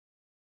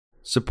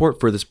Support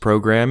for this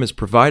program is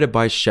provided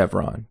by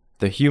Chevron,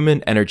 the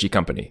human energy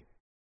company.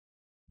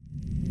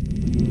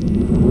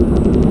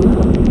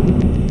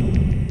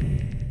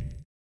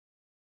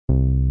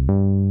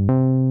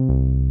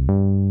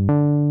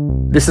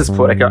 This is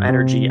Politico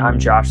Energy. I'm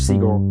Josh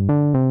Siegel.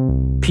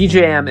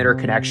 PJM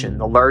Interconnection,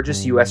 the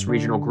largest U.S.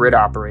 regional grid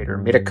operator,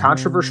 made a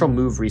controversial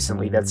move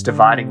recently that's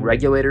dividing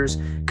regulators,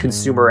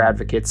 consumer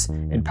advocates,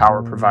 and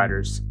power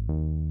providers.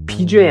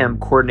 PJM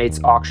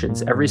coordinates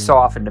auctions every so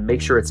often to make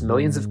sure its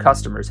millions of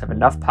customers have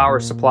enough power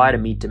supply to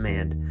meet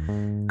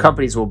demand.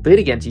 Companies will bid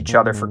against each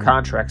other for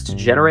contracts to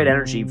generate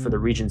energy for the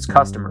region's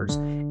customers,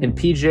 and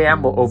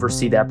PJM will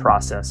oversee that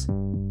process.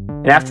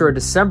 And after a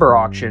December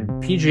auction,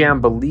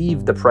 PJM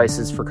believed the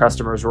prices for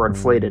customers were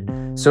inflated,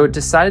 so it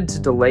decided to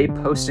delay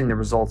posting the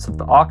results of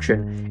the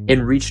auction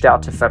and reached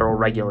out to federal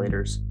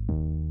regulators.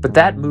 But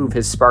that move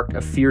has sparked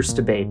a fierce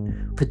debate,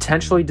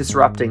 potentially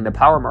disrupting the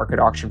power market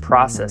auction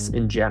process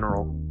in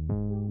general.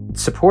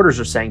 Supporters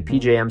are saying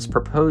PJM's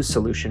proposed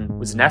solution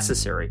was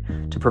necessary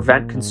to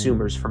prevent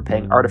consumers from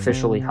paying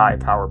artificially high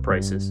power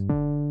prices.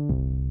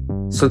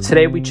 So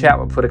today we chat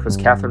with Politico's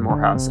Catherine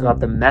Morehouse about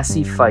the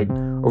messy fight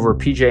over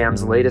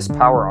PJM's latest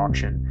power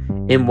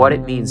auction and what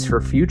it means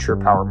for future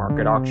power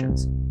market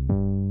auctions.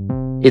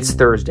 It's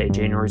Thursday,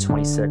 January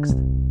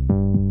 26th.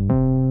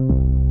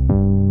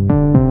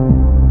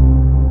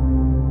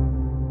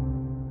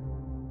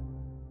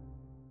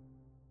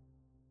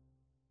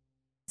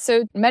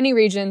 So many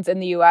regions in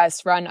the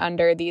U.S. run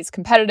under these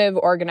competitive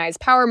organized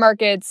power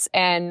markets.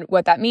 And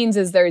what that means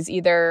is there's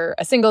either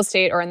a single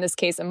state or in this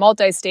case, a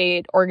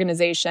multi-state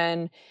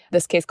organization,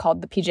 this case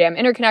called the PJM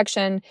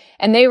Interconnection.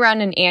 And they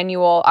run an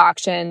annual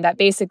auction that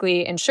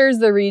basically ensures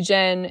the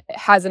region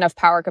has enough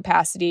power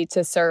capacity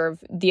to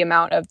serve the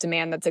amount of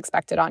demand that's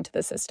expected onto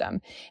the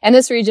system. And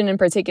this region in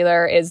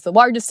particular is the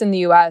largest in the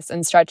U.S.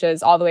 and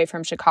stretches all the way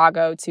from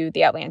Chicago to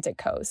the Atlantic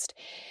coast.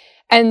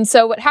 And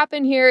so what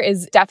happened here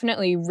is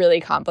definitely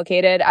really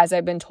complicated, as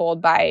I've been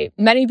told by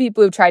many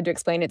people who've tried to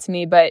explain it to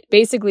me. But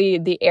basically,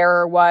 the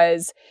error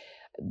was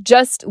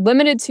just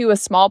limited to a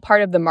small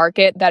part of the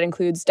market that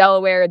includes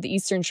Delaware, the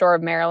eastern shore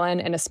of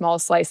Maryland, and a small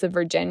slice of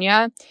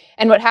Virginia.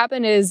 And what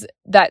happened is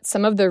that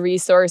some of the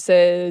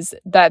resources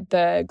that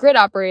the grid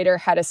operator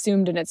had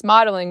assumed in its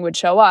modeling would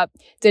show up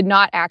did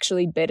not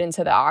actually bid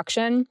into the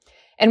auction.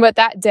 And what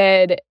that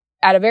did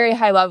at a very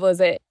high level is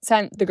it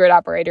sent the grid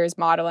operators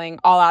modeling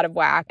all out of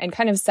whack and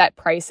kind of set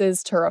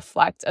prices to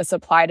reflect a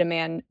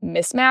supply-demand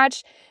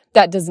mismatch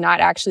that does not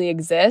actually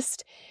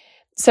exist.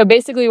 So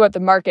basically what the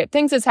market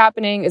thinks is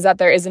happening is that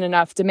there isn't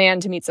enough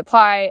demand to meet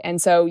supply,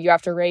 and so you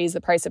have to raise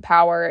the price of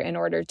power in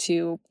order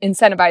to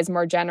incentivize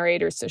more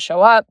generators to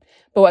show up.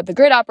 But what the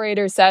grid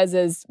operator says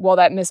is, well,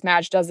 that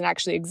mismatch doesn't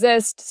actually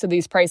exist, so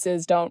these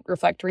prices don't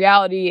reflect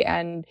reality,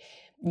 and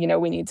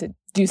we need to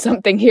do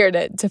something here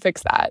to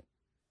fix that.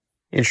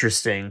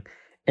 Interesting.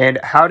 And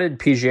how did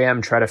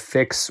PJM try to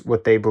fix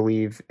what they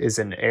believe is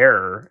an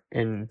error?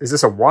 And is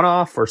this a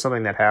one-off or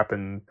something that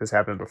has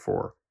happened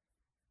before?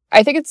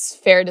 I think it's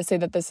fair to say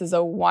that this is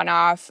a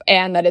one-off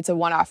and that it's a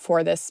one-off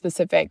for this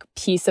specific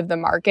piece of the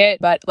market.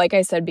 But like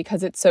I said,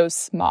 because it's so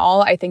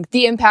small, I think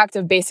the impact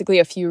of basically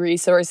a few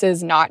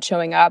resources not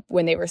showing up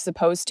when they were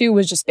supposed to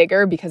was just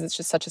bigger because it's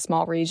just such a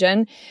small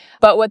region.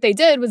 But what they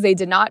did was they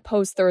did not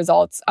post the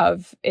results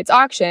of its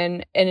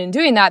auction. And in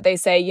doing that, they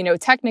say,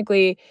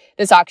 technically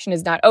this auction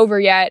is not over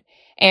yet.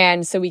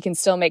 And so we can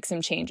still make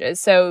some changes.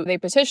 So they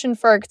petitioned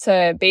FERC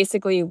to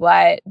basically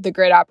let the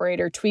grid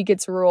operator tweak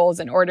its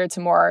rules in order to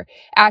more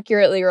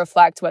accurately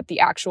reflect what the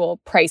actual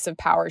price of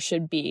power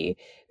should be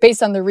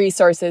based on the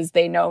resources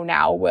they know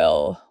now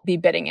will be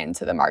bidding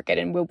into the market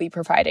and will be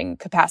providing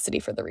capacity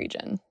for the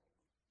region.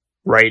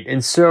 Right.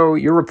 And so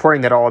you're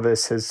reporting that all of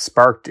this has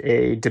sparked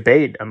a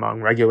debate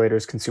among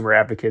regulators, consumer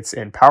advocates,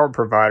 and power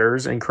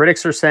providers. And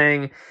critics are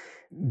saying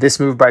this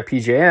move by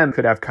PJM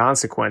could have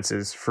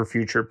consequences for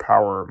future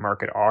power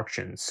market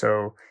auctions.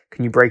 So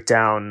can you break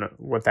down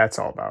what that's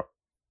all about?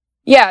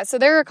 Yeah, so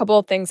there are a couple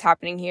of things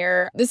happening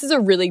here. This is a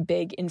really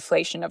big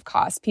inflation of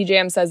costs.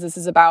 PJM says this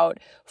is about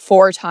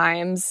 4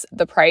 times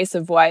the price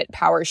of what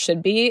power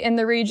should be in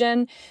the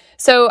region.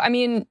 So,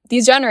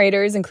 these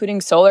generators,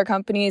 including solar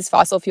companies,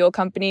 fossil fuel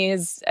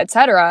companies, et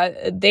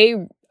cetera, they,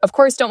 of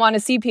course, don't want to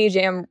see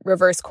PJM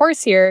reverse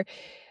course here,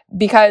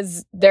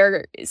 because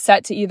they're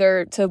set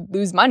to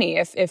lose money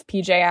if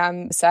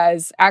PJM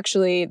says,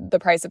 actually, the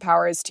price of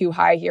power is too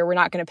high here. We're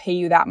not going to pay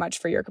you that much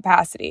for your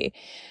capacity.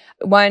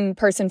 One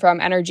person from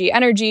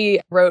Energy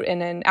wrote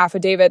in an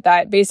affidavit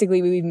that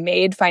basically we've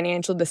made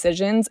financial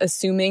decisions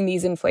assuming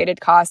these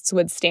inflated costs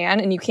would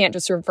stand, and you can't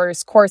just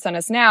reverse course on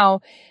us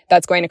now.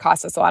 That's going to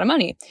cost us a lot of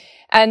money.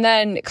 And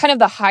then kind of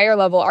the higher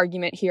level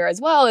argument here as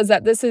well is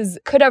that this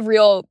could have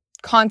real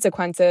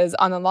consequences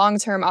on the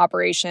long-term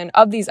operation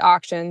of these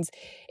auctions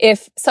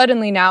if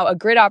suddenly now a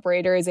grid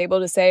operator is able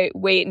to say,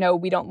 wait, no,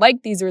 we don't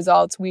like these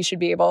results, we should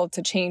be able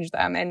to change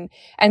them.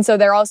 And so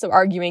they're also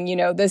arguing,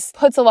 this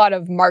puts a lot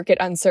of market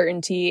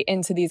uncertainty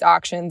into these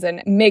auctions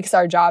and makes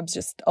our jobs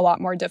just a lot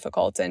more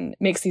difficult and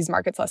makes these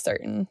markets less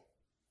certain.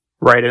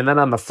 Right. And then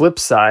on the flip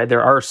side,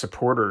 there are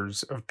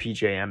supporters of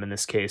PJM in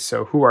this case.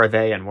 So who are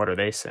they and what are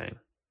they saying?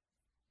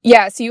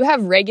 Yeah, so you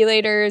have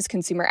regulators,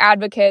 consumer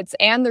advocates,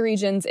 and the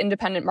region's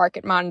independent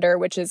market monitor,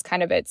 which is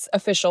kind of its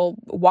official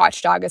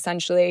watchdog,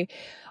 essentially.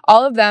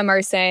 All of them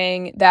are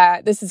saying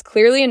that this is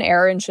clearly an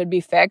error and should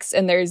be fixed,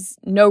 and there's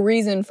no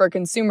reason for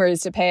consumers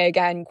to pay,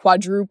 again,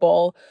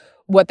 quadruple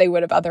what they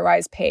would have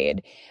otherwise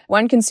paid.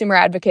 One consumer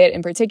advocate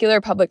in particular,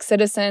 Public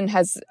Citizen,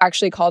 has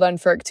actually called on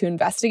FERC to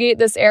investigate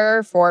this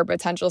error for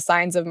potential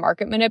signs of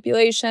market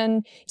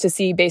manipulation to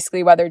see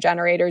basically whether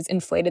generators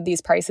inflated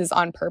these prices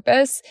on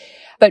purpose.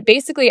 But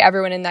basically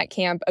everyone in that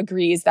camp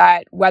agrees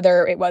that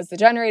whether it was the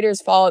generator's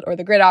fault or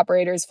the grid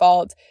operator's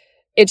fault,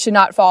 it should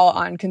not fall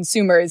on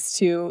consumers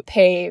to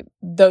pay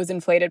those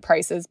inflated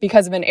prices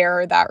because of an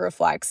error that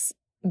reflects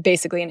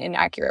basically an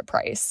inaccurate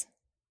price.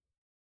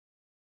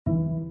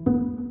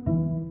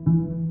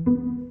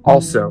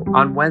 Also,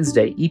 on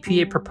Wednesday,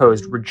 EPA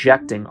proposed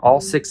rejecting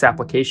all 6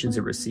 applications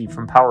it received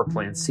from power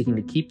plants seeking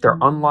to keep their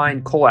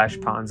unlined coal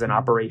ash ponds in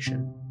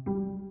operation.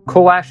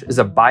 Coal ash is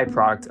a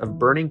byproduct of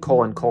burning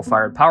coal in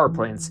coal-fired power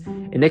plants,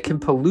 and it can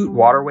pollute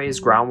waterways,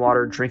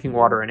 groundwater, drinking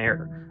water, and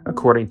air,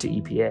 according to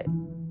EPA.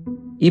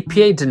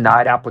 EPA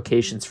denied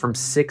applications from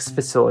 6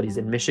 facilities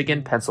in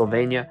Michigan,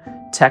 Pennsylvania,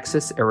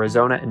 Texas,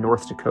 Arizona, and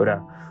North Dakota,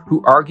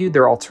 who argued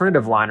their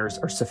alternative liners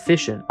are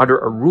sufficient under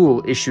a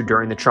rule issued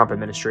during the Trump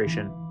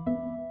administration.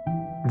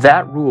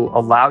 That rule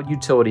allowed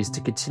utilities to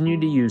continue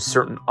to use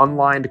certain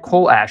unlined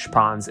coal ash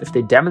ponds if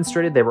they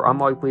demonstrated they were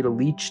unlikely to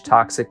leach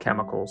toxic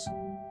chemicals.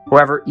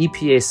 However,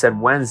 EPA said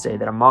Wednesday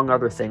that, among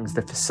other things,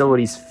 the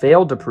facilities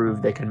failed to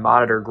prove they can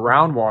monitor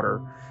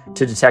groundwater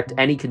to detect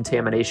any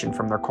contamination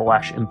from their coal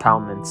ash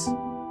impoundments.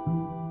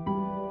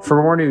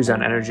 For more news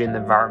on energy and the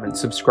environment,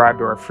 subscribe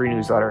to our free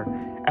newsletter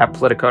at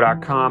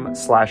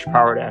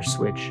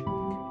politico.com/power-switch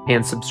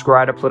and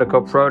subscribe to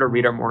Politico Pro to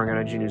read our morning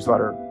energy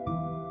newsletter.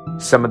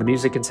 Some of the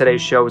music in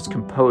today's show is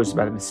composed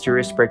by the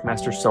mysterious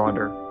Breakmaster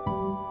Cylinder.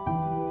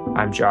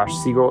 I'm Josh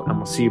Siegel, and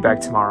we'll see you back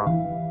tomorrow.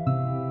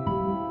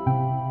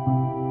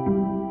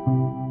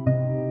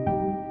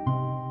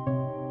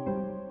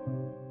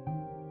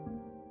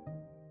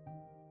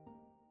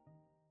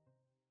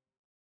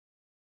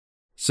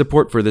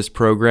 Support for this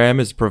program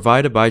is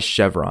provided by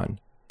Chevron,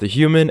 the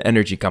human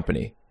energy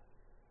company.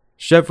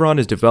 Chevron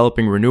is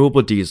developing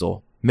renewable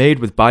diesel made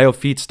with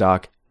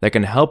biofeedstock that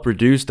can help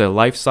reduce the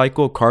life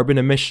cycle carbon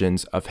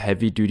emissions of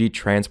heavy-duty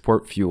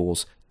transport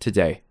fuels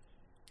today.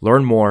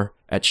 Learn more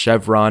at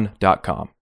chevron.com.